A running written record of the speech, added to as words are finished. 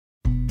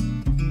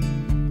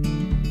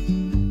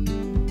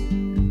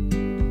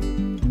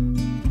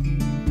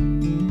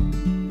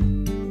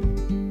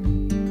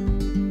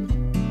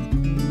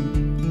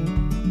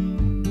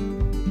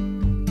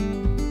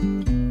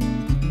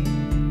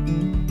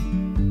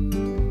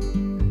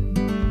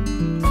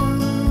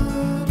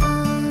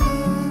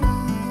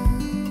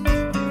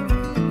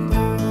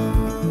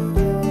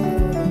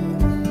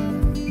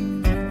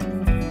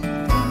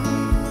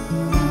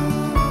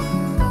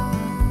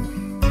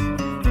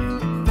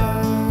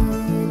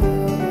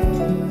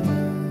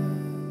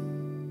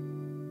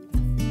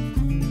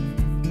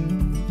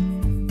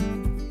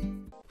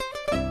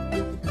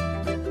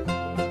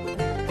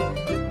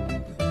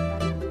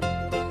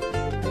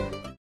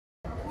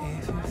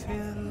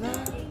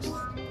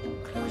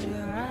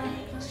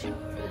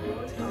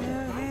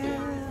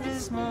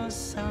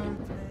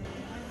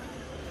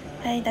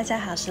嗨，大家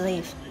好，我是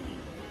Liv。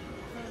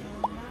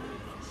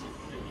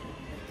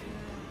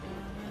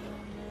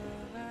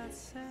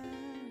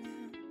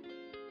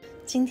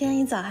今天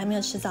一早还没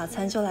有吃早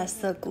餐就来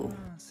澀谷，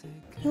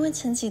因为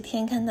前几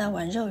天看到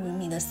挽肉与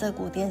米的澀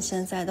谷店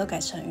现在都改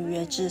成预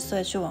约制，所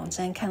以去网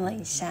站看了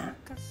一下，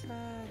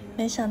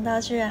没想到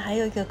居然还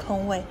有一个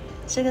空位。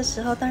这个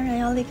时候当然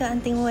要立刻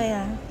按定位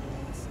啊。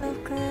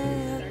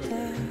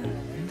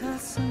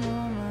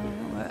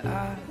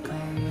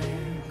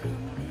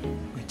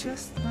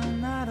Just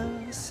another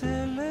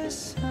silly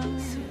song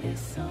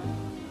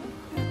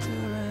to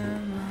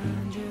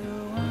remind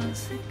you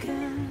once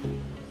again.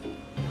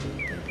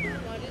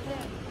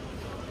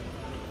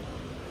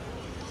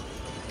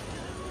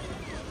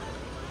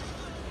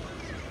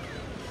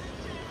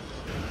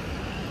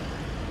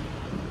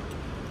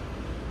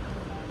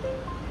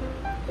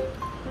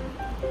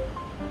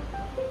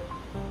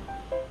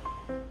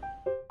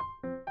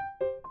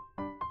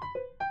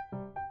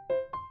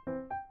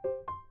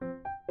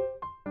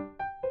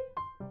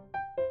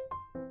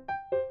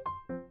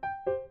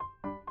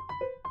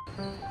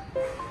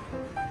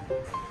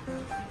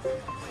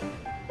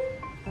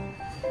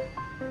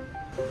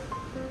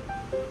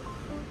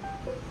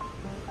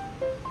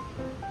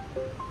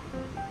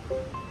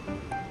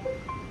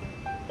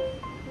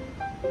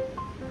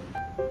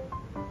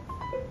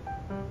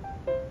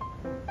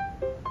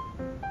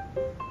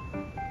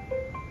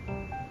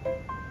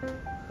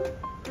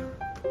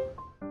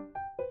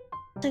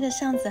 这个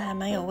巷子还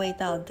蛮有味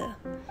道的，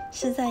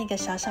是在一个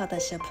小小的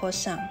斜坡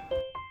上。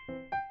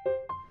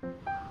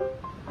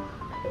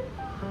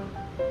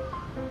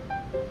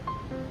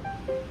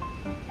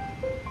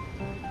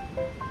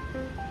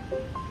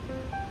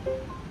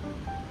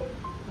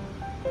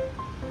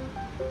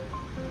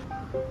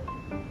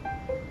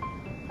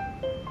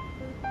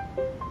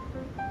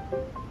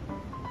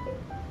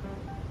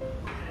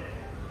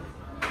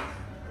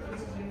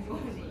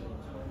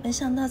没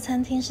想到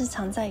餐厅是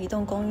藏在一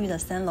栋公寓的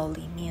3楼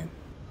里面，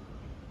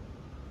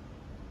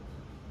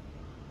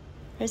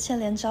而且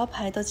连招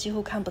牌都几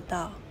乎看不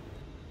到，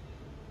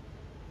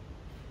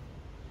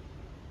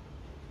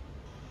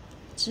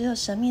只有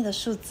神秘的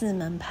数字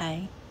门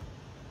牌。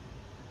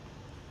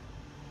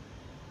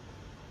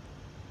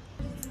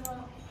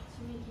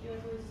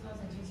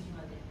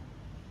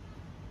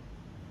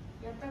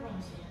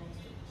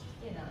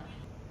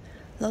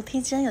楼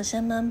梯间有些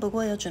闷，不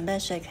过有准备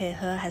水可以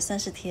喝，还算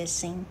是贴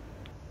心。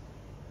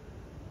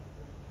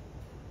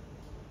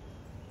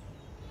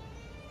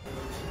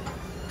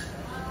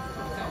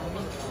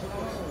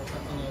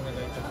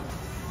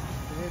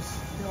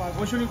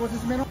ご一緒にご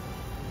説明の。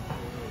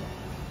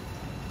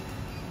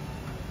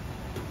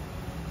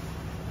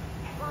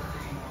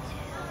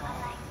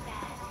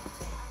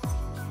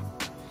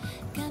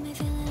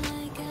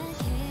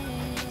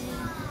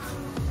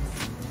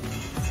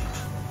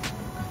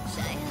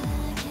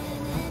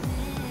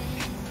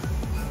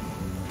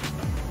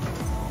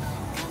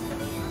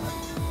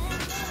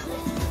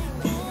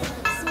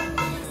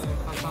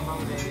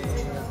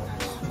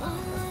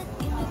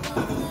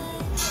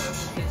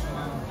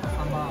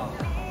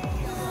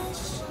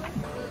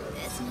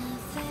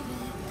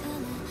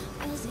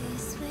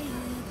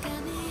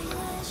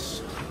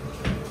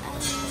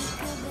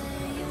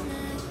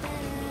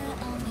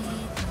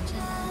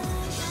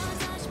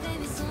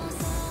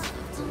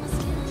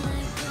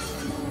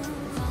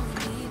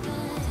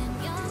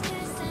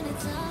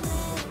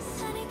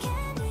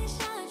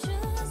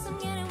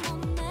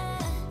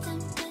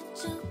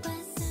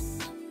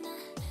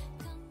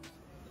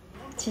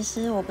其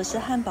实我不是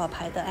汉堡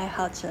排的爱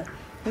好者，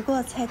如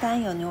果菜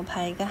单有牛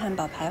排跟汉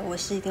堡排，我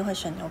是一定会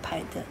选牛排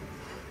的。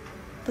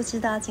不知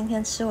道今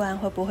天吃完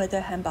会不会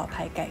对汉堡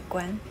排改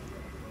观？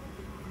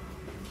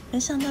没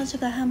想到这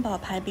个汉堡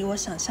排比我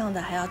想象的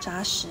还要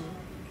扎实，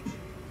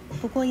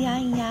不过压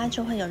一压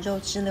就会有肉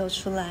汁流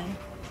出来。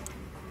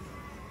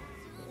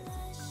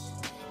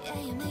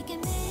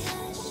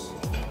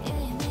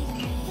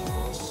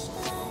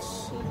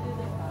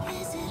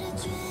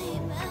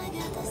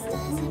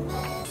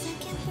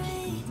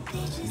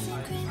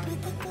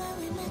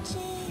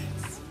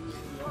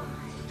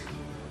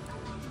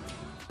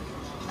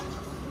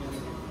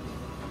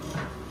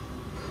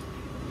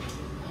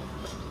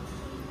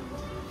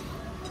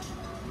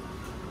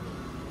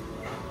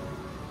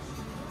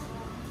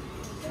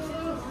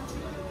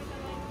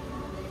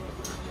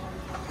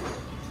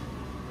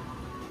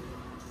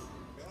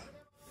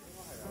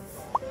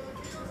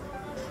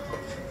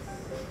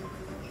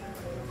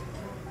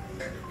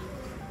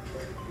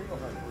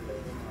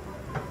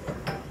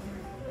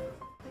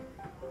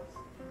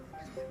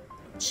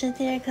吃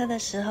第2颗的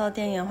时候，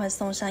店员会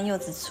送上柚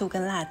子醋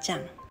跟辣酱。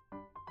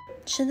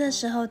吃的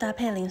时候搭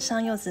配淋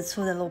上柚子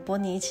醋的萝卜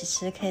泥一起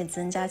吃，可以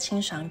增加清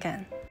爽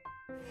感。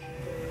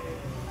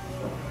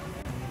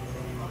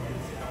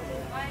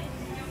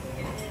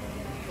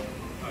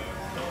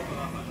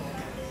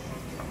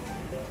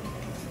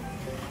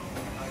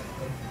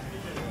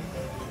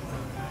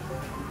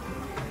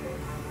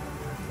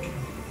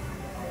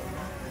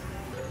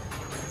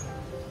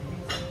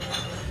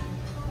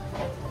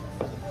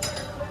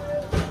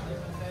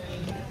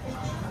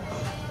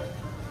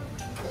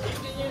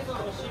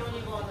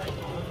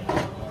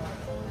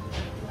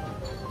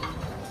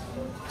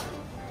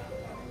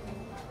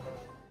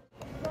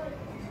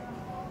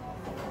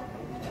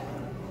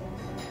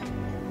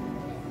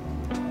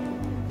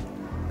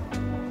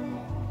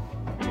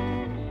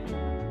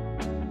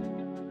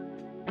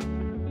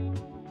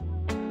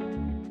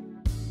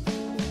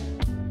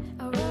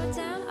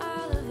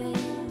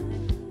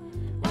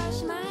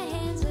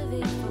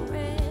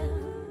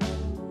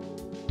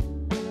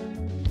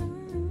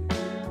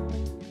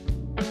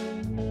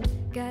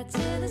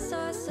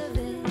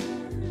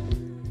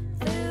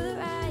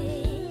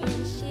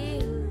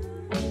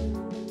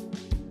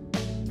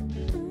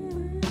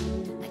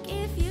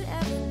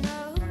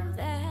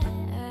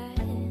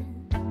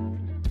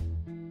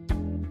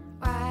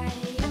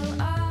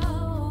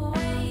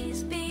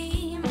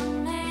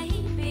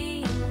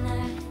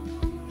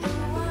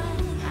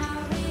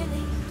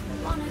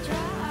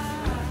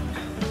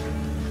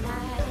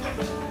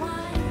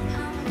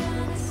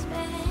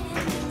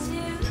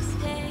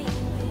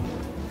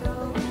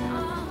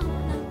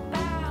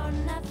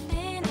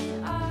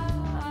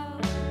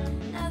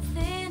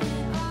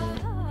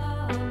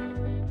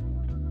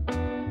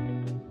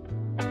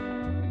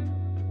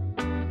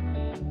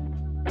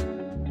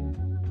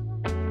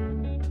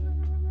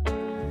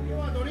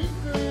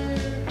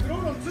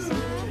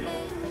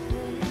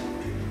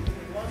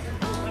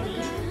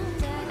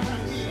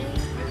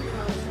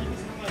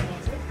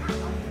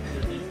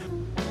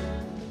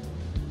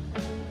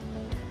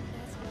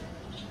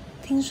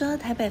听说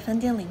台北分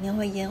店里面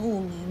会烟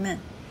雾弥漫，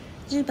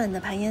日本的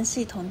排烟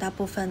系统大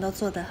部分都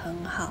做得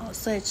很好，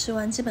所以吃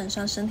完基本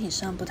上身体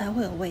上不太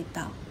会有味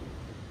道。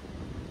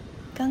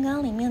刚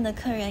刚里面的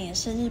客人也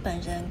是日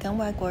本人跟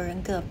外国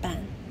人各半，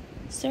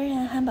虽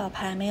然汉堡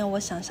排没有我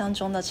想象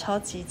中的超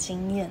级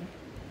惊艳，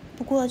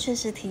不过确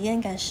实体验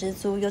感十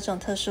足，有种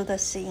特殊的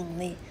吸引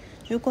力。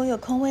如果有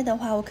空位的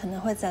话，我可能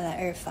会再来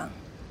二访。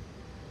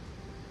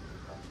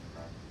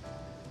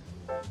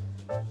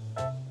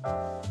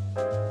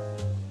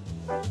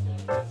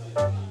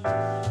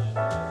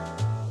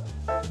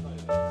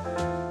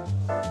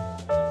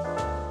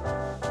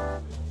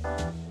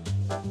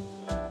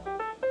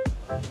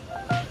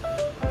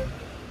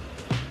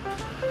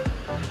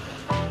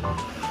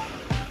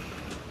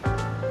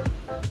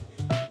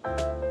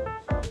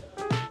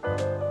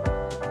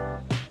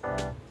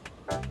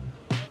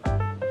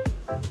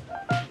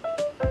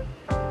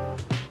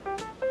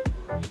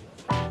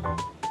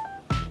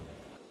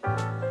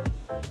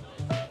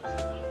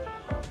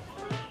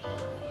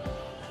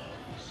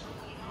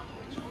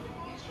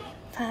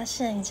发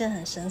现一件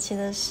很神奇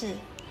的事，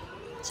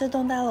这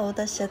栋大楼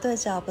的斜对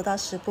角不到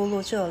10步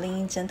路就有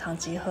另一间唐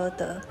吉诃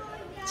德，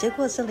结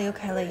果这里又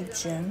开了一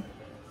间。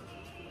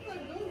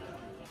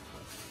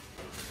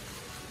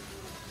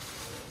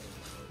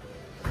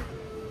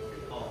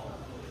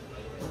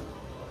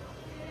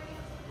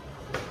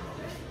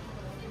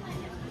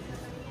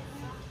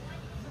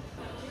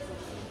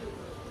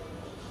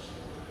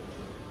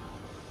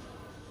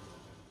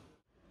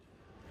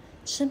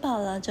吃饱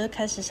了就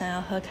开始想要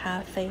喝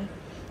咖啡，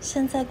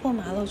现在过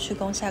马路去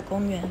宫下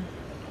公园。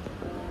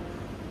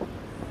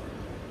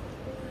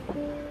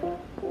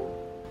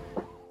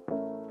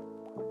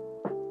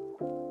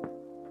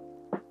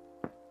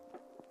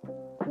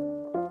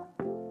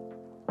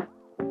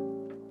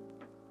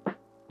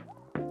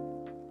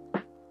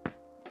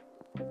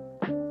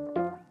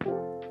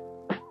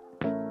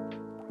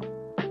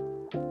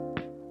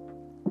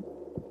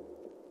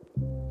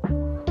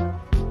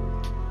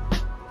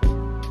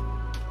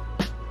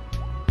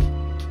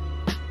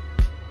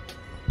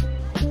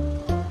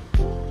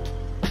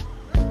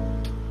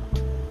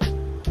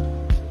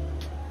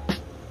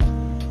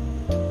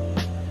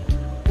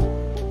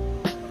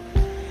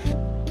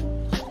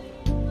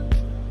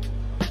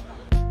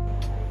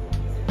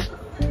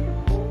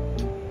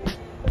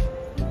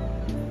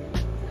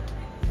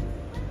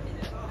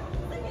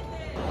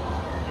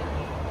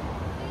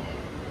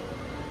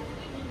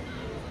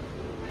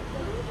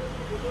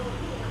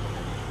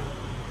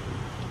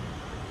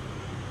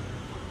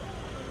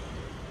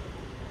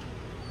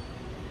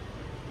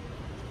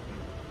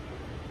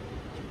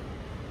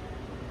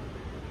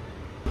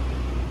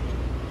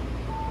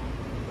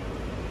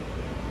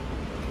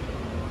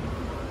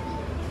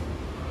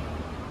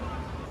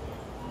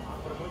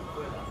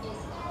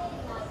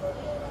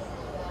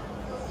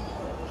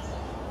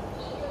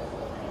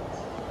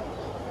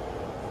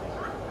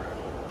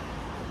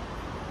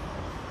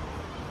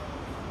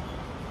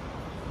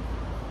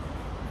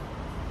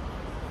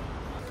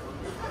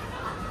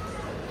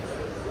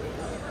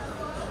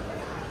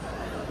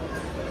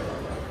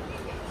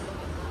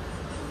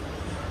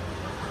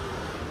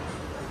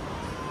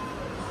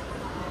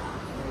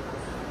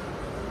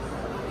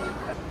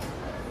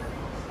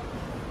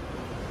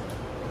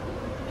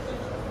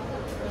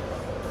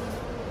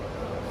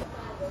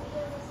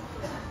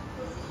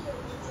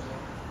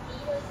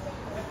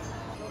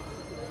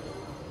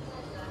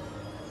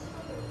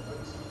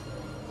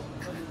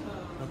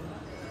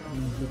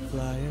We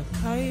fly a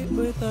kite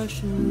with our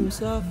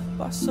shoes off,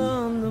 bossa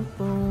on the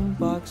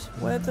boombox,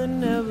 weather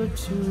never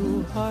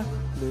too hot.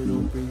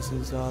 Little breeze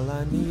is all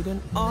I need,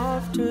 and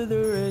off to the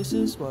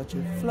races. Watch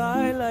it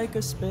fly like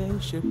a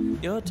spaceship.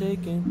 You're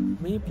taking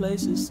me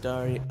places,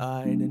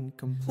 starry-eyed and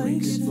complacent. We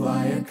could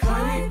fly a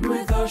kite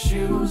with our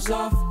shoes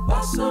off,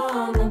 bossa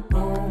on the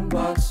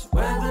boombox,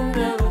 weather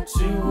never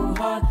too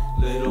hot.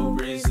 Little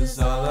breeze is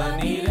all I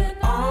need, and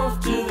off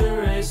to the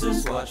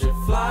races. Watch it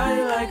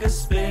fly like a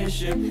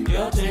spaceship.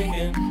 You're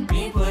taking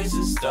me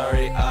places,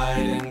 starry-eyed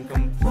and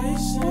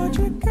complacent. Would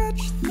you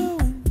catch the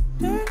wind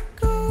and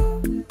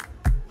go?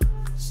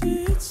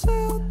 See it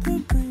sail the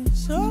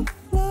breeze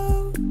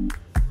afloat,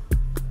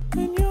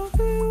 and your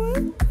view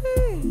with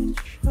me it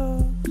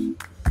shows.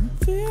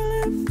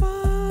 Feeling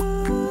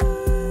fine.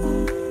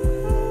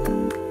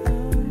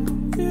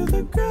 Feel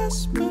the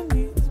grass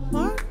beneath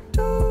my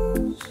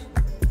toes.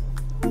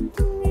 Let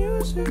the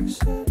music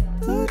set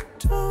the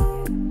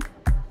tone.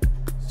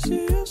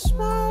 See you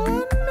smile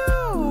and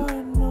now I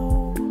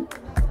know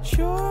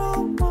you're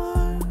all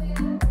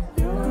mine.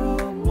 You're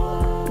all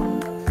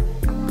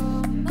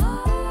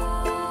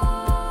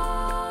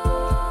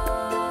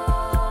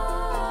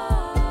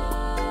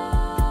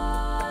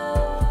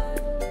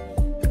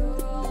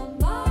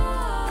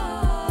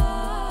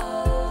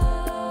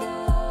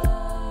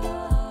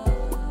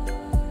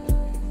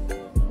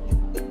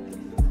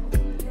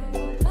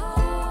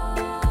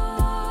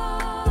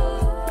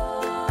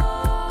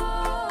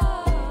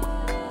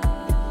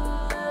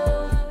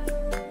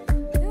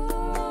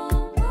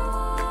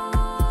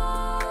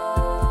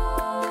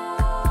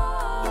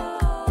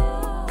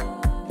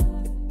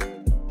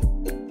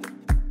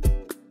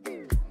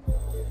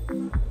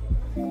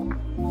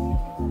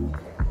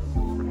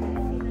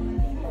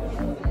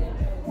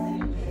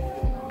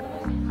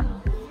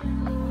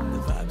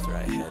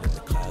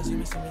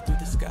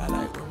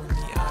skylight, room with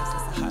me eyes,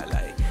 that's the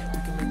highlight. We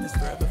can make this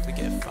forever,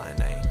 forget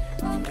finite.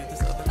 We can do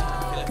this other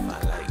time, feel like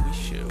fine like we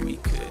should, we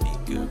could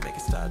eat good, make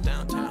it stop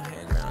downtown,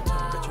 hang around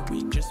town, bet your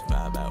week just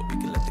vibe out. We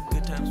can let the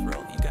good times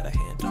roll. You got a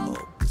hand to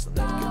hold, this'll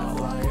never get old.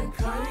 Fly a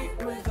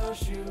kite with our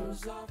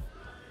shoes off.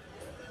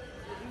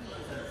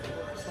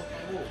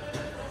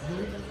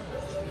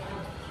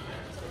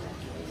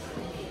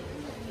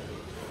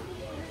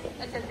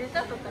 じゃあデザ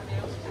ート食べ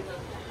よう。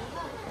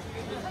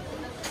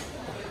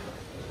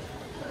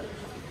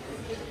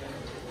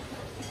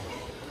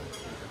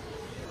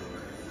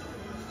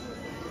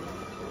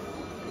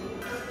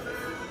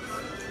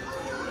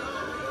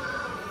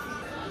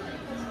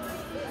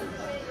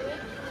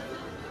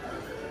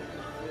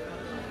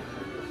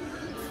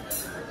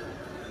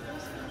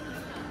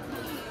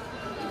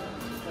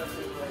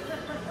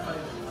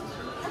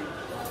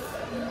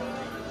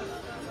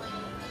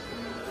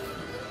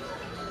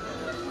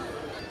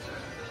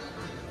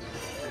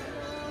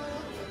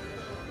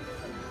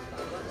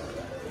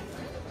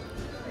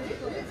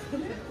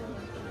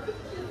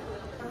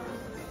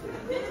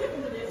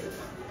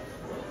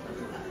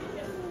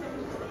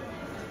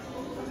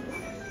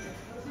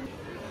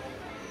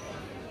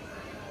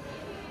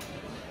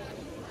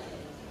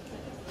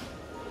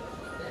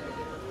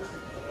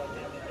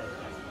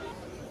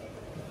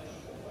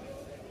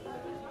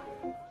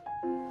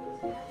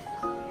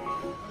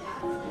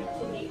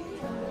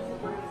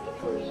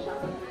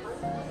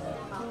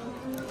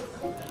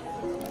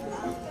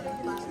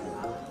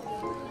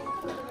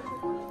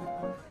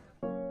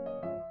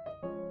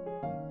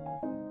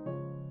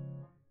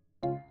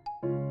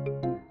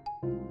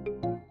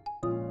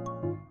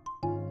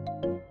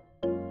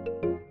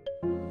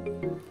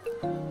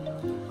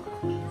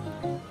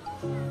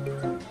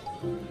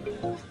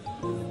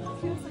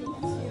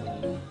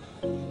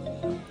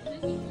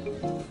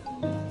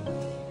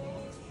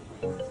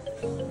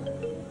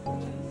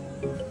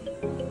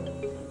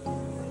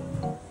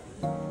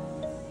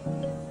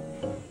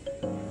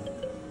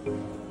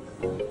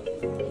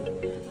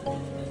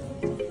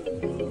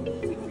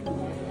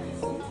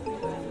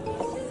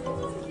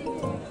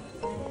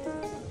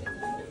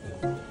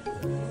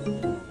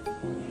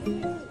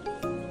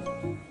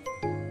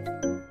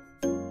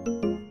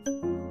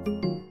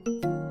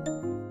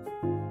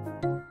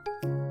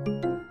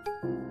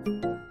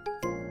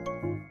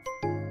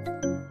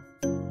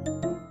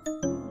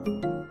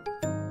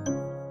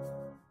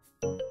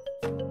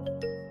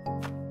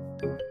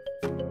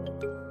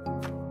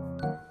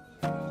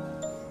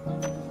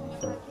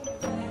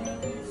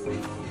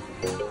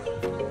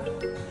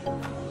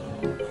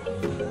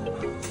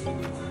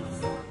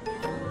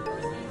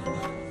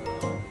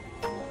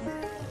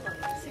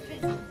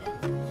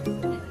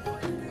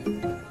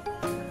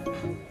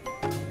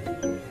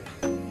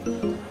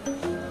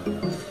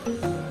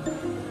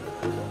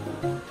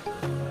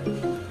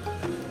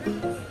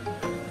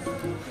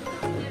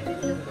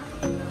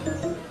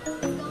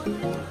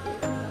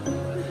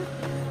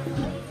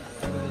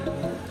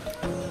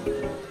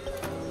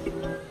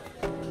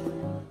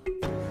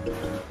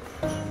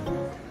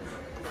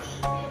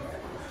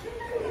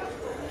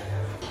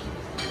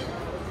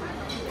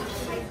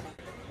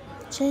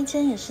这一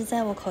间也是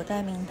在我口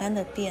袋名单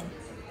的店，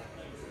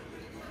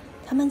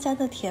他们家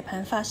的铁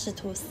盘法式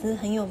吐司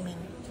很有名。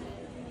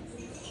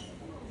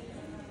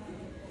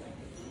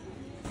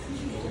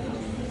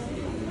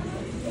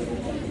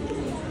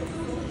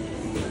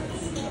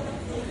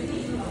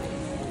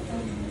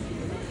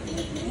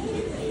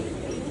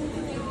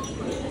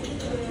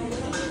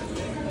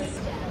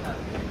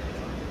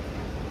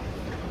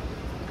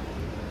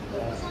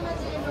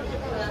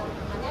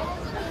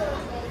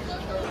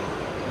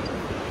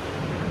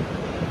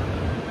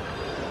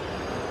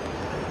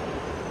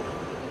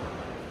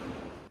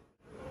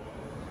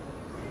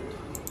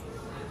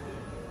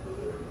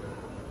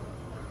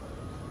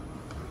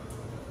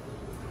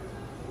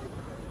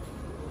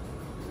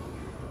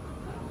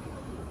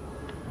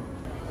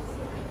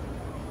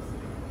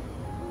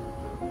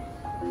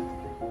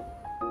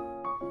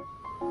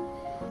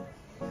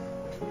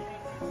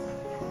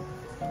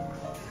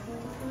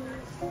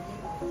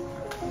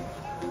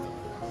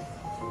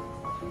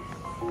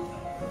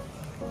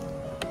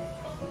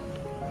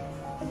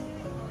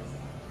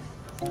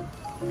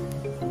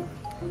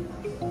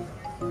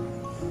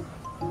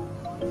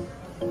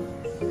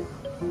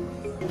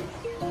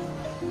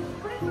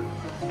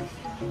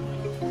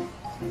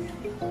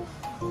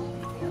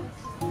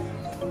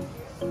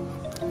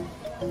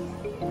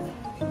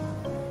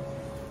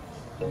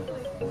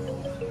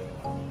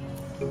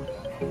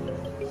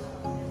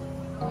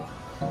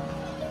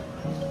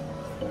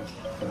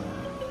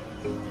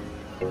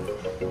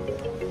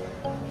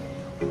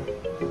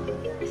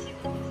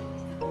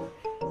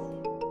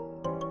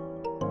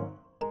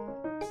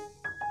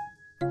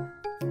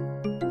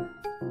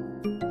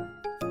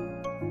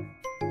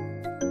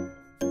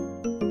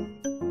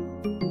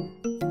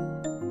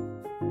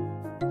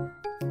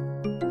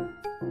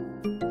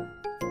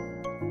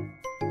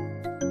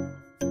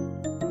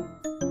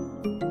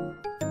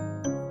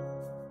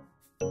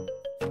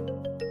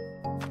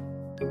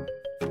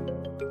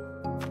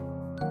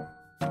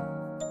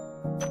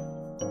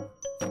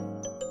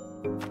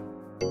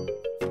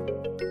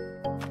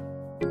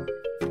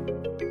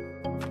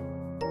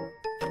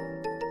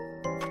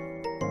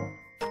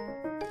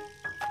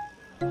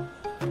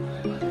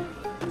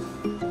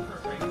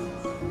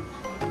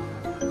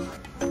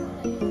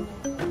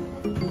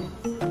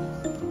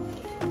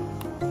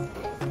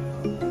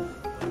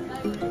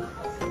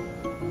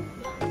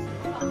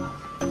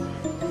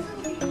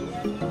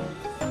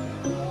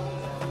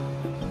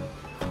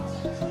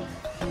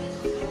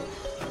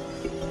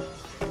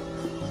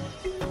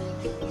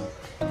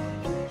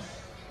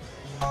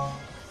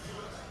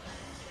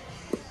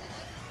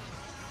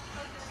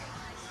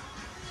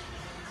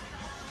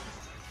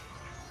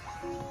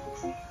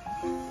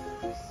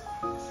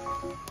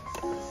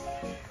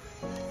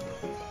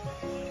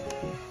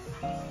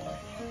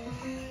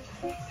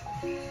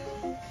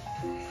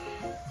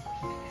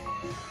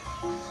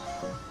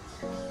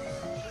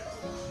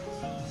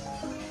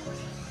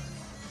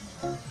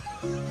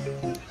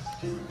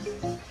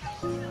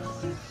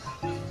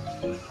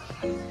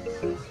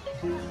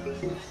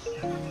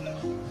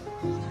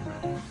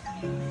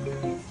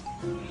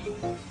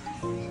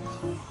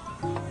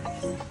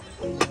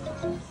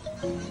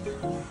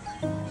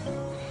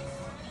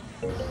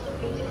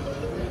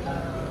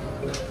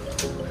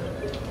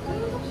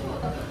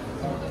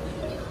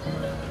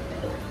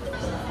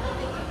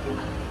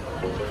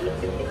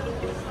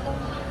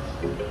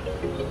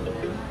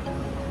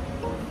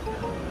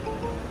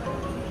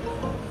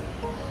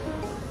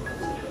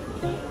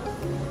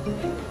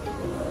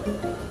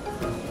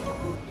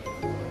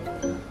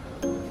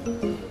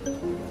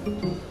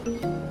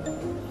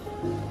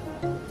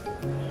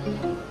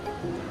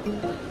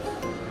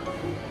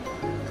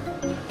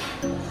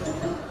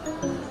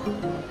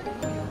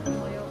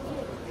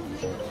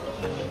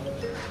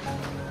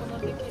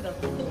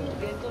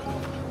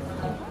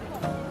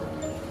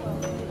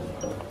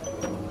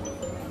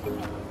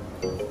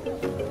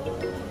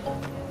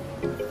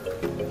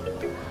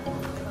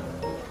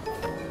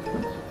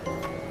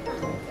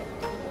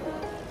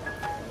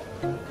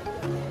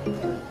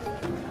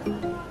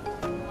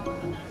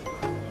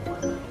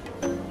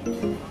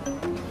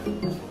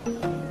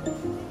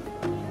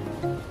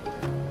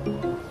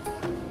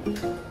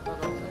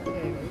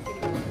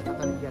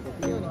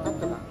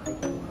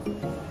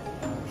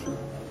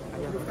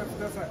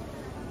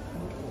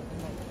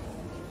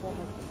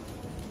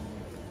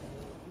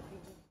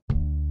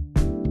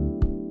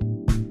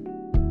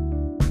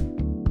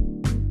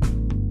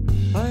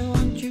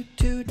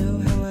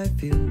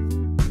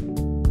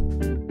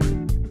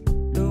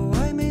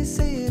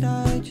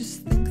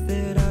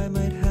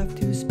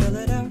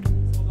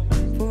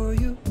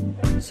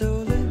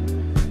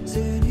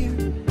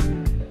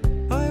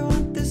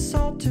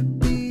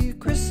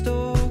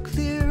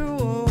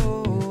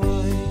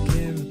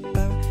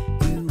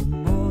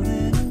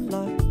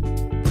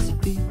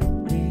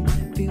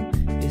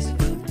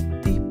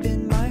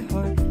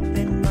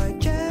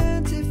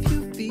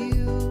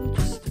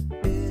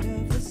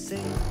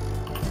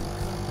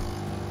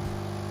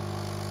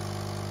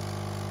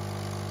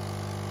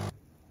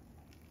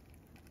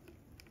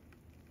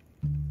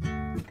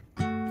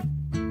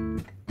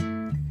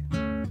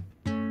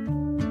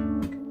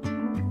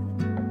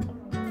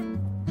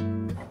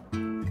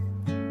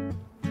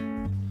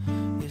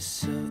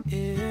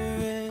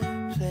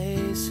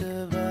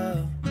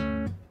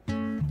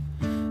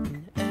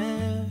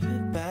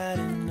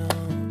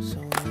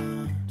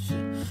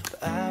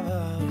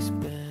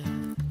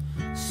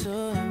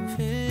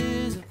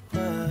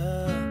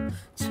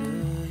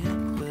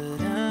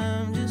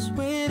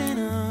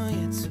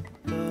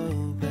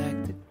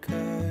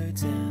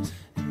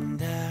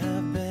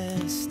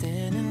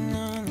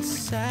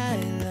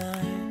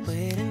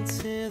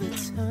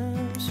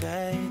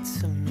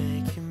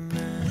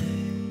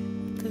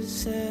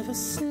Ever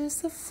since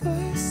the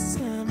first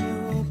time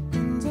you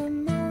opened up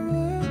my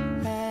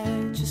world,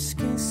 I just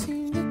can't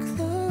seem to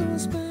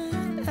close my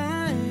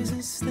eyes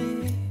and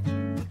sleep.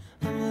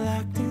 I'm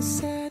locked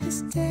inside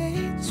this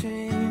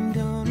daydream,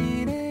 don't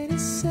need any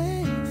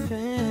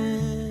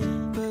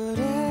saving. But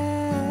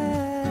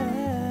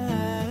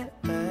I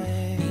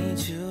need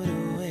you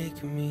to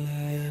wake me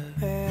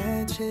up.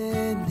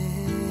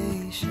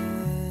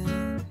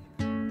 Imagination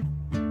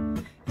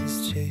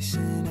is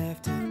chasing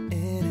after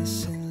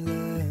innocent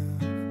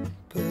love,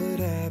 but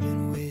I've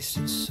been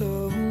wasting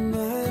so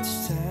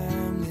much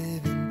time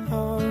living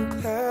on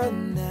cloud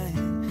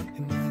nine.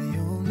 Am I the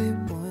only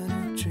one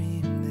who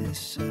dreamed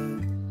this up?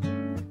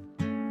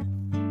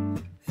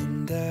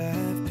 And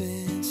I've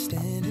been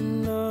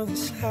standing on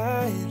these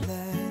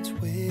highlights,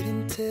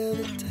 waiting till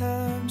the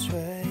time's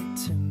right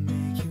to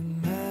make you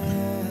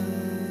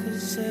mine.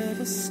 'Cause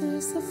ever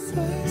since the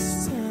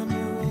first time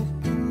you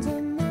opened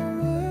up my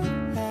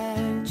world, I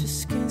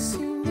just can't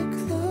seem to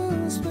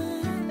close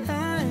my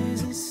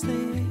eyes and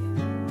sleep.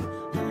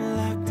 I'm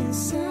locked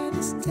inside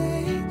this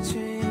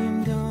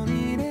daydream, don't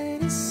need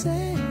any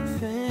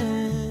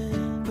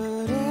saving.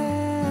 But I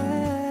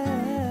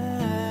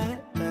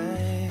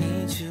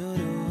need you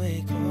to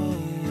wake me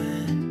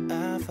when I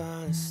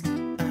fall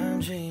asleep. I'm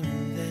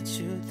dreaming that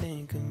you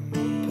think of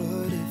me.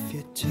 But if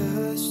you're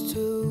just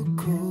too